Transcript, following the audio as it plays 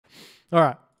All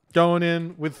right. Going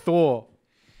in with Thor.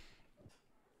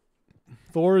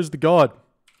 Thor is the god.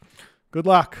 Good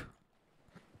luck.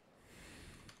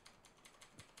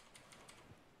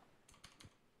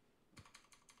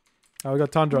 Oh, we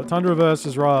got Tundra. Tundra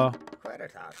versus Ra.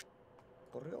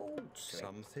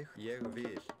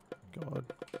 God.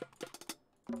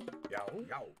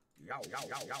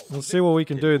 We'll see what we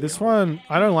can do. This one,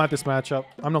 I don't like this matchup.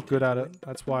 I'm not good at it.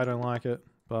 That's why I don't like it.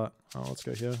 But, oh, let's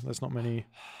go here. There's not many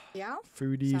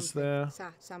foodies there.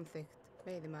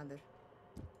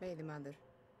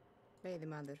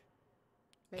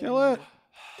 Kill it.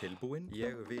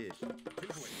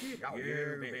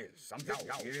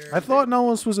 I thought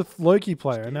Nullus was a Loki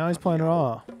player, and now he's playing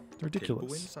Ra.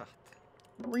 Ridiculous.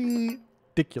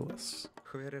 Ridiculous.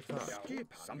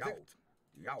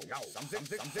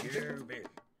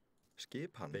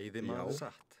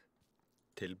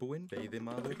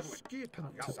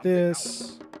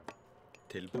 This.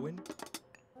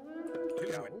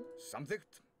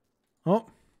 Oh.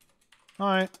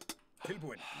 Alright.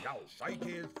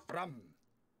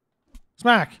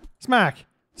 Smack! Smack!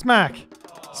 Smack!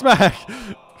 Smack!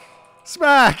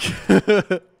 Smack!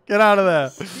 Get out of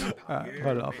there! Alright,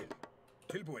 hold it off.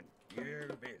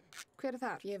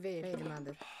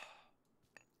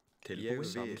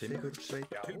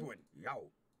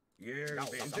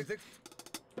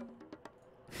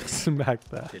 Smack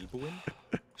that.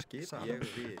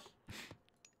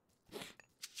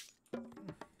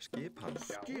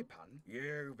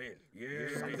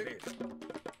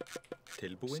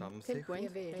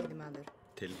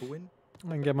 I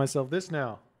can get myself this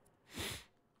now.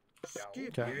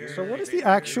 Okay, so what is the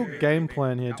actual game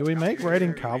plan here? Do we make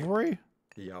raiding cavalry?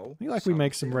 I feel like we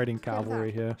make some raiding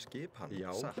cavalry here.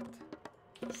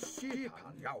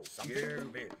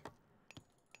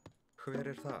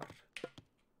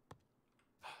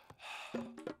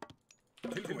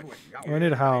 I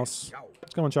need a house.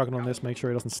 Let's go and chuck it on this, make sure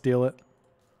he doesn't steal it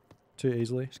too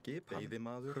easily.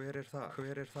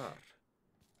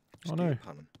 Oh no.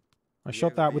 I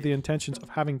shot that with the intentions of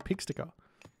having pig sticker.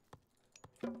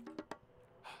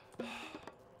 I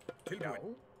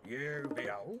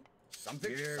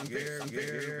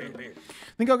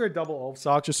think I'll go double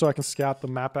Ulfsark just so I can scout the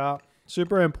map out.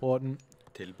 Super important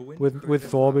with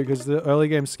Thor because the early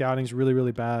game scouting is really,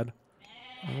 really bad.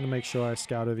 I'm going to make sure I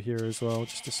scout over here as well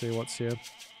just to see what's here.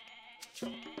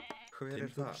 I'll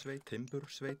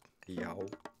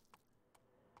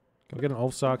get an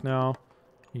Ulfsark now.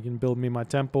 You can build me my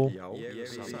temple. Oh,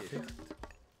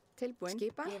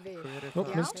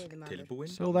 missed.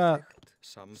 Kill that.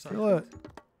 Kill it.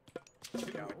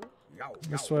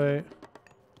 This way.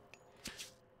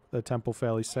 The temple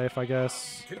fairly safe, I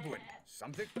guess.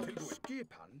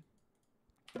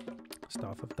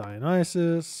 Staff of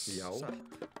Dionysus.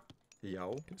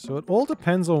 So it all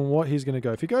depends on what he's going to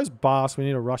go. If he goes Bast, we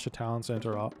need to rush a town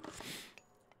center up.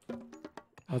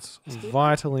 That's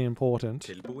vitally important.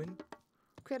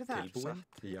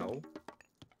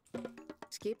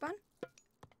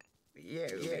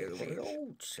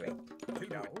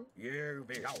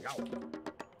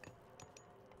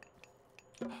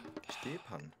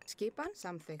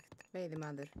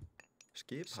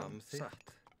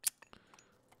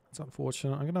 That's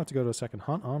unfortunate. I'm going to have to go to a second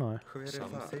hunt, aren't I?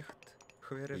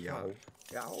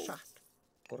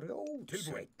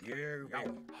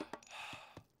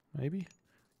 Maybe?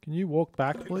 Can you walk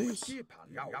back, please?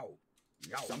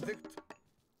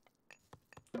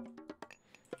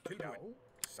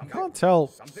 I can't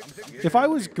tell. If I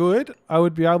was good, I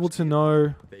would be able to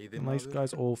know... And these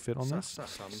guys all fit on this.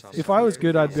 If I was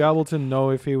good, I'd be able to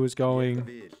know if he was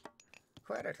going...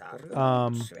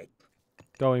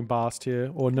 going Bast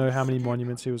here, or know how many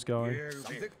monuments he was going.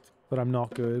 But I'm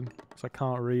not good, so I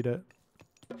can't read it.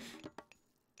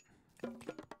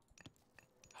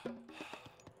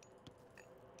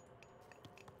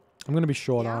 I'm gonna be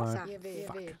short, aren't I?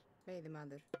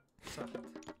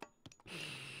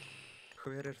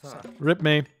 Fuck. Rip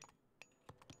me.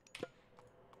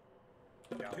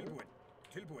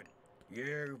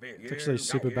 It's actually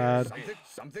super bad.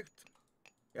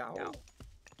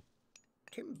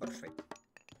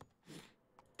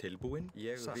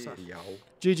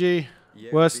 GG.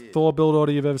 Worst Thor build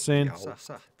order you've ever seen.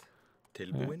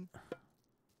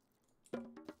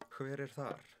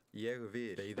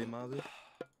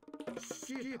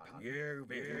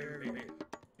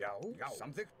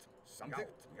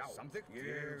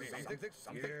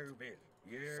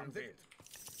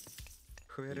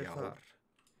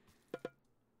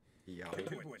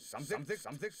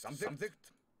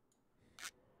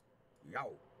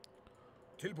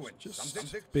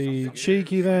 Just be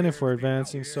cheeky then if we're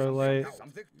advancing so late.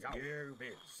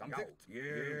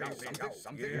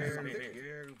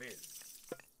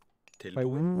 Wait,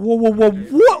 whoa, what?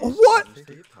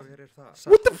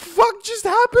 What the fuck just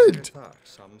happened?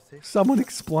 Someone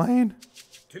explain.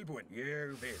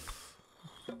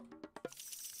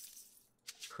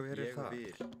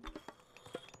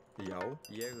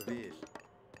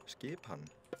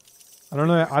 I don't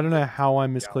know how I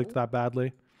misclicked that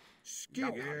badly.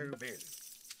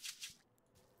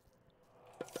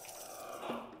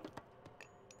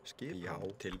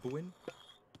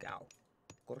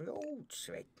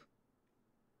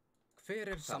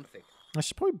 I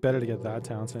should probably better to get that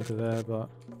town center there, but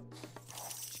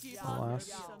alas.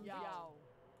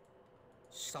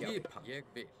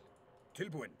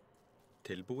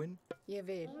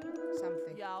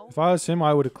 If I was him,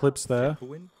 I would eclipse there.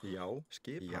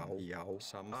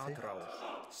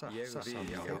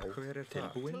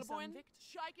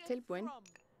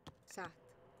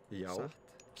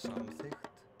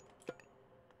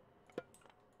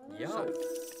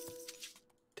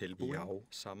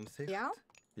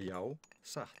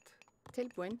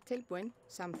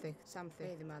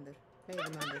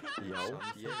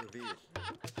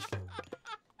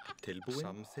 Tilbúin,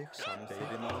 samþykkt,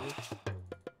 veiðimaður.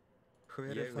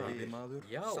 Veiðimaður.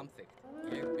 Samþykkt,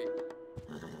 ég vil.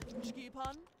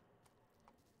 Skipan.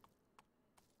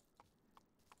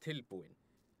 Tilbúin.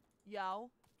 Já.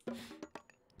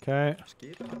 Okay. Let's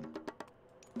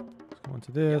go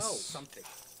into this.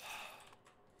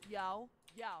 Já.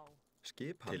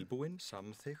 Skipan. Tilbúin,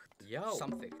 samþykkt. Já.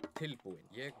 Samþykkt, tilbúin,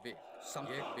 ég vil.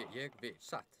 Ég vil.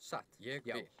 Satt, ég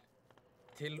vil.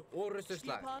 Til orrustu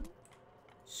slag.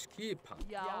 Skipan.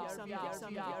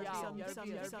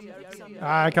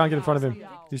 I can't get in front of him.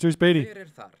 He's too speedy.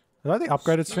 Did I think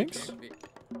upgraded Sphinx? I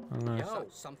don't know. Já.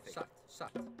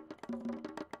 Satt.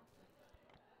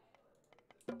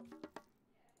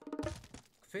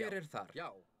 Hver þar?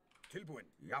 Já. Tilbúin.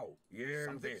 Já.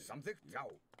 Ég vil. Samþykkt. Já.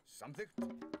 Samþykkt.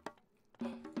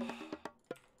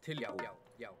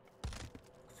 Já.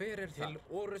 Hver þar? Til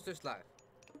orrustu slag.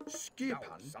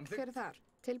 Skipan. Hver þar?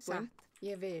 Tilbúin.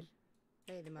 Ég vil.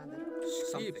 Veiðimaður.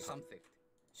 Samþykkt.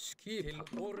 Til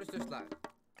orrustu slag.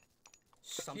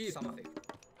 Samþykkt.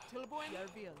 Tilbúin.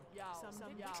 Já.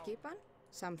 Skipan.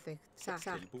 Samþykkt.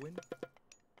 Tilbúin.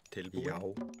 Já.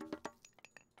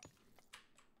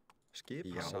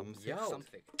 Skipan. Já.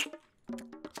 Samþykkt.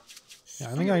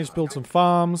 Yeah, I think I just build some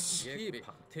farms.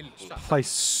 Play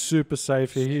super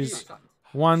safe here. He's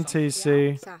 1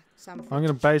 TC. I'm going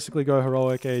to basically go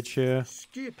heroic age here.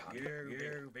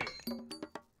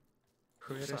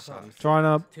 Trying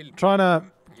to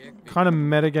kind of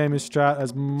metagame his strat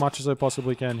as much as I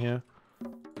possibly can here.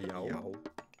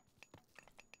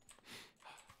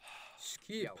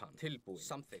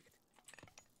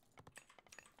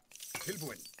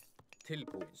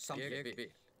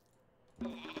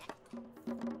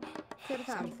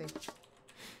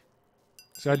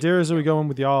 So the idea is that we go in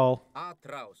with Jarl. But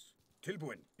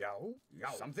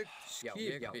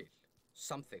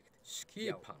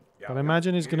I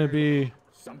imagine he's going to be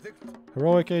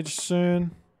heroic age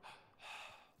soon.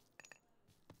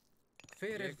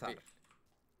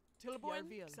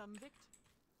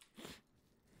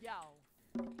 Já,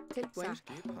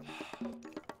 skipan.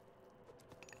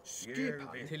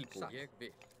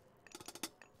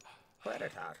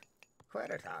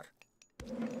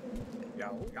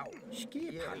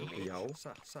 Já,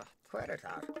 satt. Hver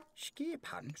þar?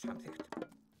 Skipan, samþykkt.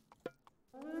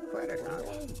 Hver þar?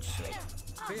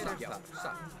 Hver þar?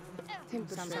 Satt.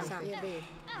 Timbursveit, ég vil.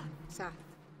 Satt.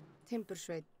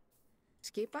 Timbursveit.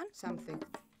 Skipan,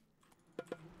 samþykkt.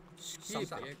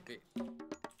 Skipan, ég vil.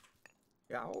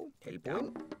 Já,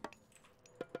 tilbúin.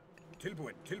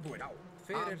 Tilbúin. Já.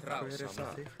 Hver þar?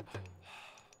 Samþykkt.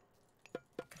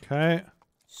 Okay.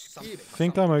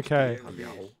 Think I'm okay.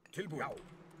 Tilbúin.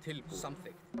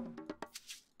 Samþykkt.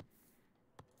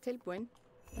 Tilbúin.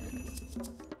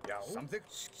 Já.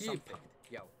 Samþykkt. Skipan.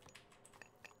 Já.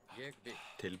 Ég vil.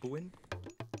 Tilbúin.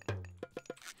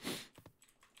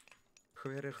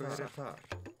 Hver þar?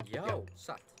 Já.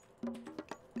 Satt.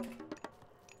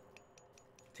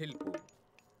 Tilbúin.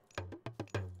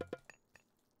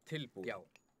 Já.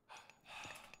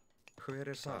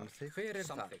 Hver samþykkt? Hver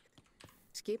samþykkt?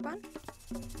 Skipan.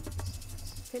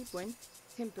 Tilbúin.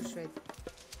 Timbursveit.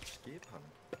 Skipan.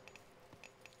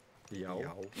 Já.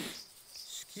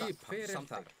 Skipan. Hver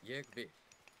samþykkt? Ég vil.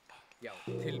 Já.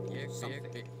 Ég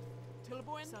vil.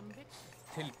 Tilbúin. Samþykkt.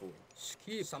 Tilbúin.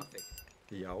 Skipan. Samþykkt.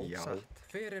 Já. Satt.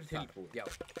 Hver tilbúin? Já.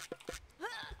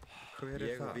 Hver það?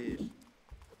 Ég vil.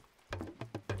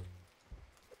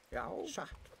 Já.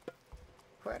 Satt.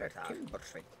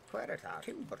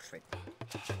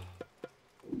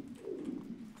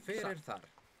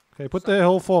 Okay, put the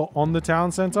hill fort on the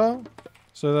town center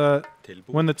so that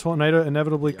when the tornado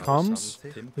inevitably comes,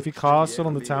 if you cast it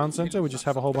on the town center, we just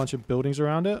have a whole bunch of buildings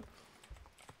around it.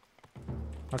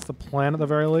 That's the plan at the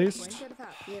very least.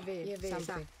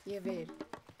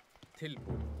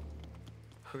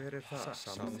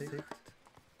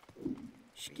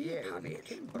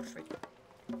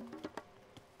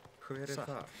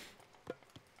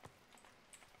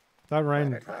 That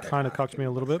rain kind of cucked me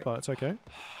a little bit, but it's okay.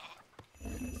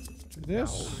 Do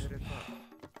this.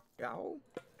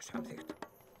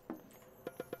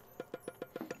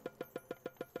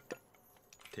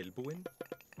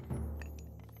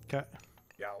 Okay.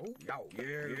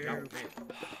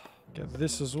 Get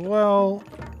this as well.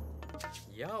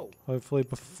 Hopefully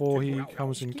before he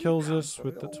comes and kills us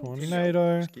with the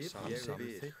tornado.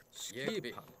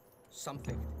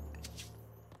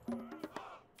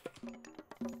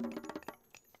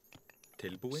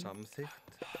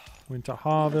 Winter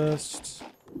harvest.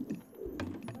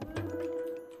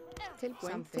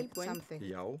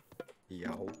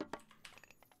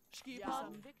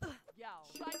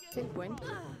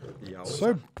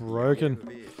 So broken.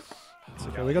 It's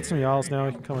okay, we got some Jarls now,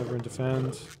 we can come over and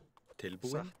defend. Did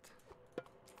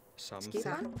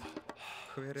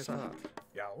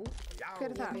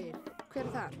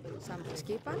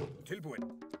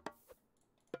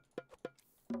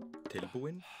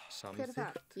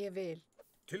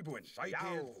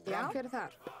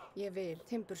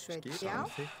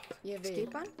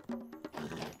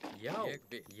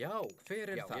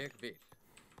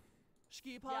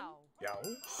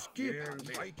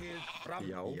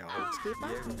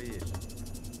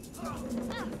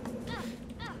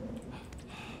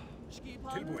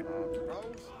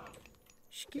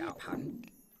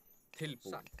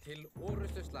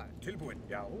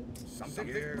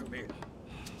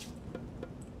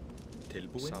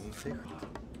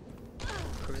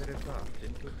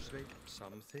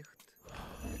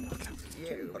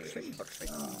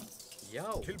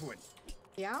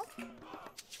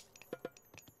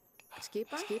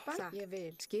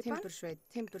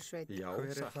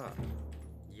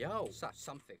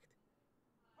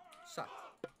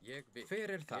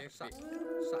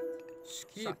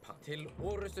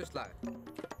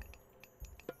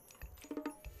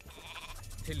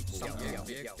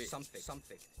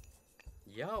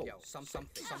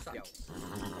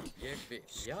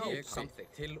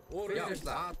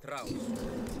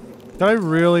I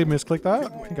really misclick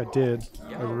that? I think I did.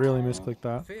 I really misclicked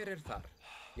that.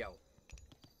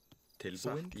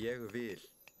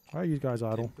 Why are you guys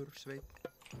idle?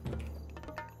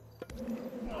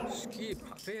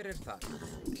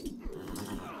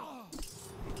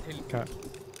 Okay.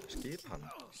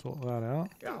 Sort that out.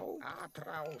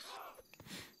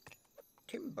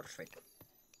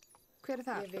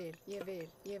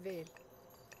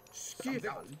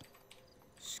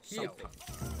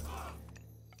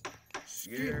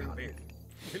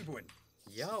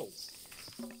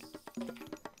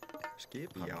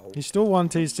 He's still 1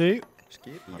 TC.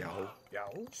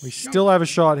 We still have a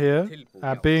shot here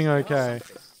at being okay.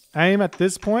 Aim at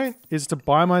this point is to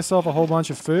buy myself a whole bunch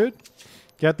of food,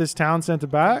 get this town center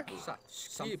back,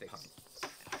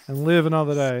 and live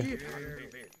another day.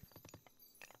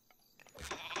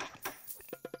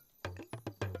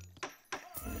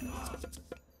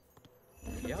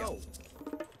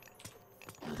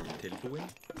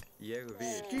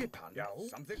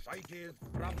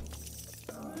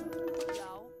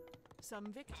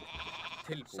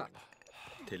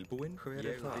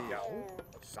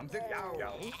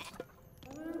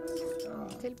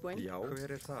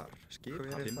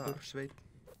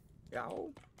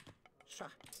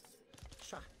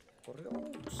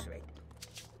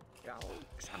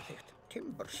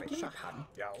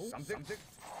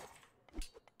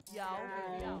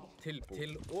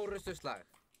 Til orustuslag.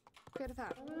 Hver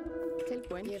þar?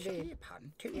 Tilbúin. Ég vil. Skipan.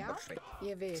 Timbursveit.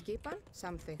 Ég vil. Skipan.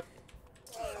 Samþykkt.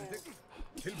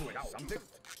 Tilbúin. Samþykkt.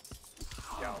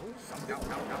 Já. Samþykkt.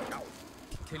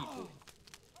 Tilbúin.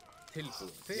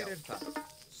 Tilbúin. Hver þar?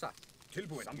 Satt.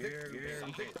 Tilbúin.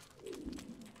 Samþykkt.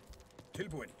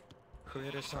 Tilbúin.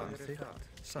 Hver samþykkt?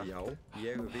 Satt. Já.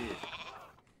 Ég vil.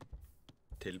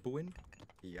 Tilbúin.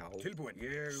 Já. Tilbúin. Ég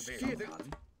vil.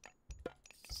 Skipan.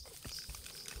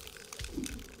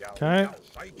 Okay.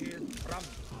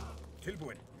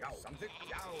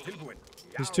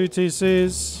 These 2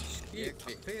 TCs.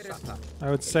 I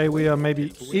would say we are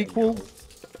maybe equal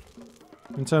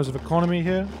in terms of economy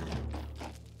here.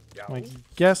 I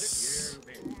guess.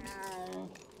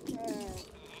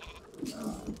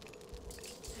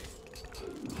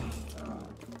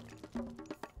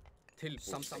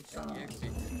 Samþykkt. Ég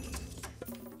vil.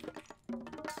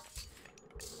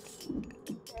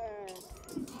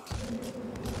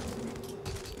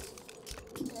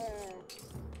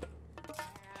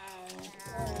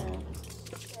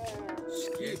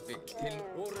 Skipi til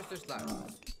orustuslag.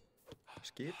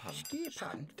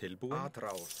 Skipan. Tilbúin.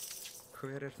 Atrás.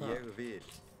 Hver er það? Ég vil.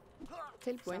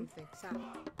 Tilbúin.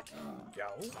 Já.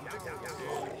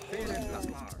 Fyrir það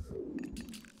slag.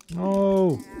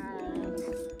 No.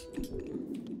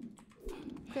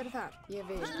 Hver er það? Ég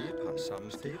vil. Skipan.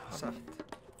 Samþykkt. Satt.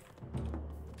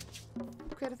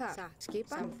 Hver er það?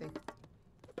 Skipan.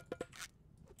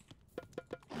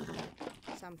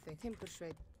 Samþykkt.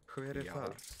 Timbursveit. Hver er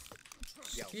það?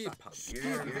 Skipan.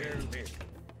 Ég vil.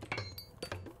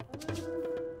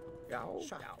 Já.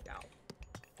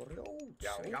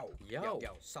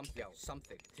 Já.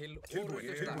 Samþykkt. Til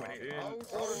orustuslag.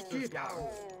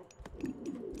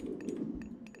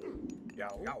 Já.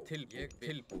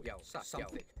 Tilbúin. Já.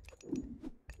 Samþykkt.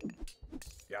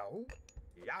 Já.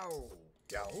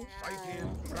 Sækir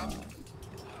fram.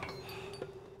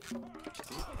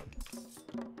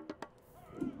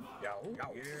 Já.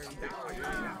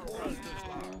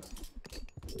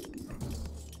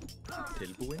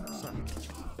 Tilbúin. Satt.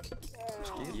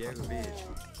 Ég vil.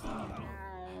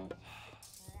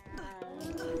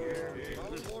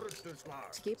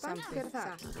 Skipan. Hver er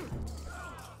það?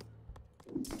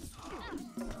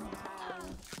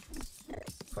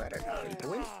 Hver er það?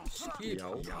 Tilbúin.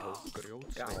 Já.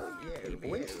 Grjótsveið.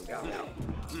 Tilbúin.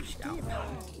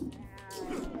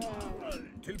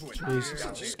 Tilbúin. Jesus,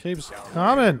 it just keeps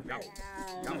coming.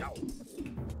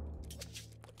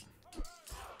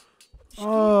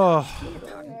 Oh.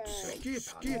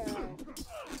 Skipan.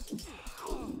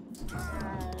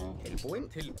 Tilbúin.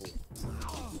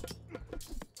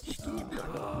 Skipan.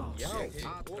 Já.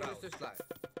 Orustuslag.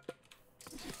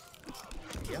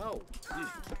 Já.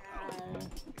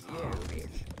 Ég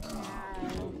vil.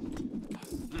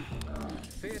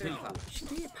 Fyrir það.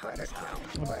 Skipan.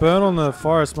 A burn on the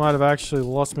forest might have actually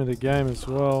lost me the game as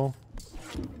well.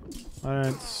 I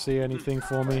don't see anything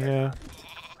for me here.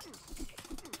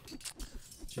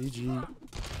 GG.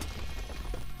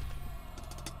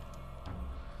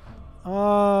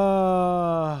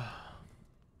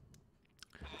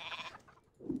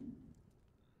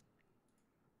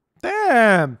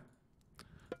 Damn!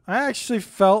 I actually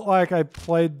felt like I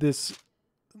played this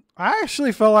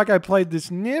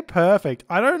near perfect.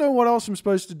 I don't know what else I'm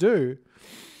supposed to do.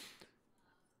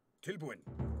 Tilbúin.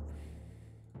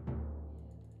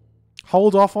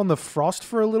 Hold off on the frost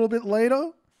for a little bit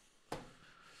later?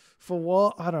 For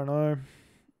what? I don't know.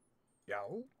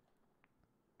 Já.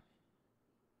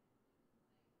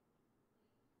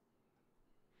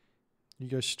 You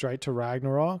go straight to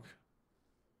Ragnarok?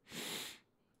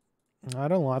 I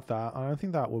don't like that. I don't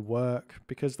think that would work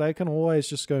because they can always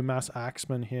just go mass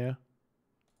Axeman here.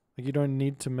 Like you don't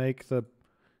need to make the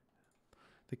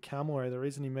Camelry. The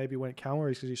reason he maybe went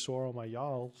Camelry is because he saw all my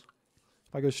Jarls.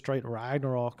 If I go straight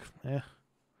Ragnarok,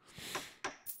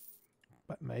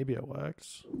 but maybe it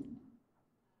works.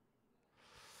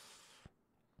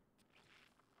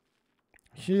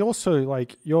 He also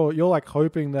like you're like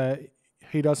hoping that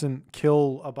he doesn't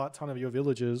kill a butt ton of your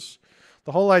villagers.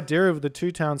 The whole idea of the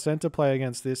 2-town center play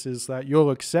against this is that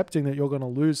you're accepting that you're going to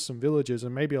lose some villagers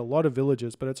and maybe a lot of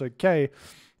villagers, but it's okay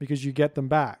because you get them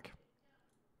back.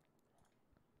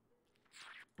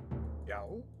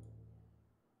 Já.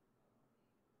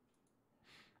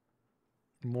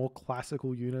 More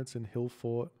classical units in Hill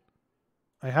Fort.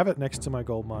 I have it next to my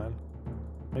gold mine.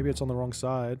 Maybe it's on the wrong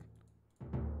side.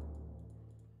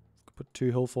 Put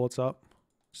 2 hill forts up.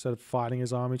 Instead of fighting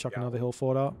his army, chuck another hill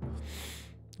fort up.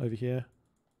 Over here.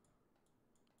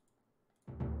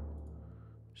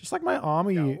 Just like my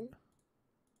army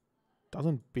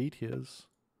doesn't beat his.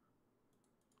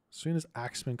 As soon as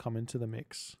Axemen come into the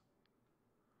mix.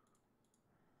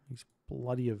 These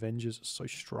bloody Avengers are so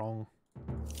strong.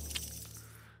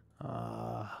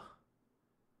 I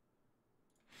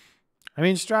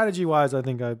mean, strategy-wise, I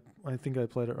think I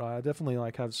played it right. I definitely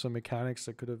like have some mechanics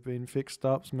that could have been fixed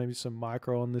up. So maybe some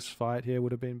micro on this fight here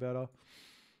would have been better.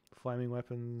 Flaming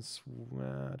weapons,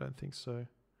 I don't think so.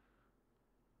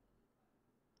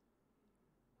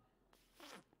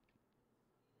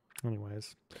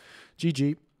 Anyways,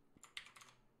 GG.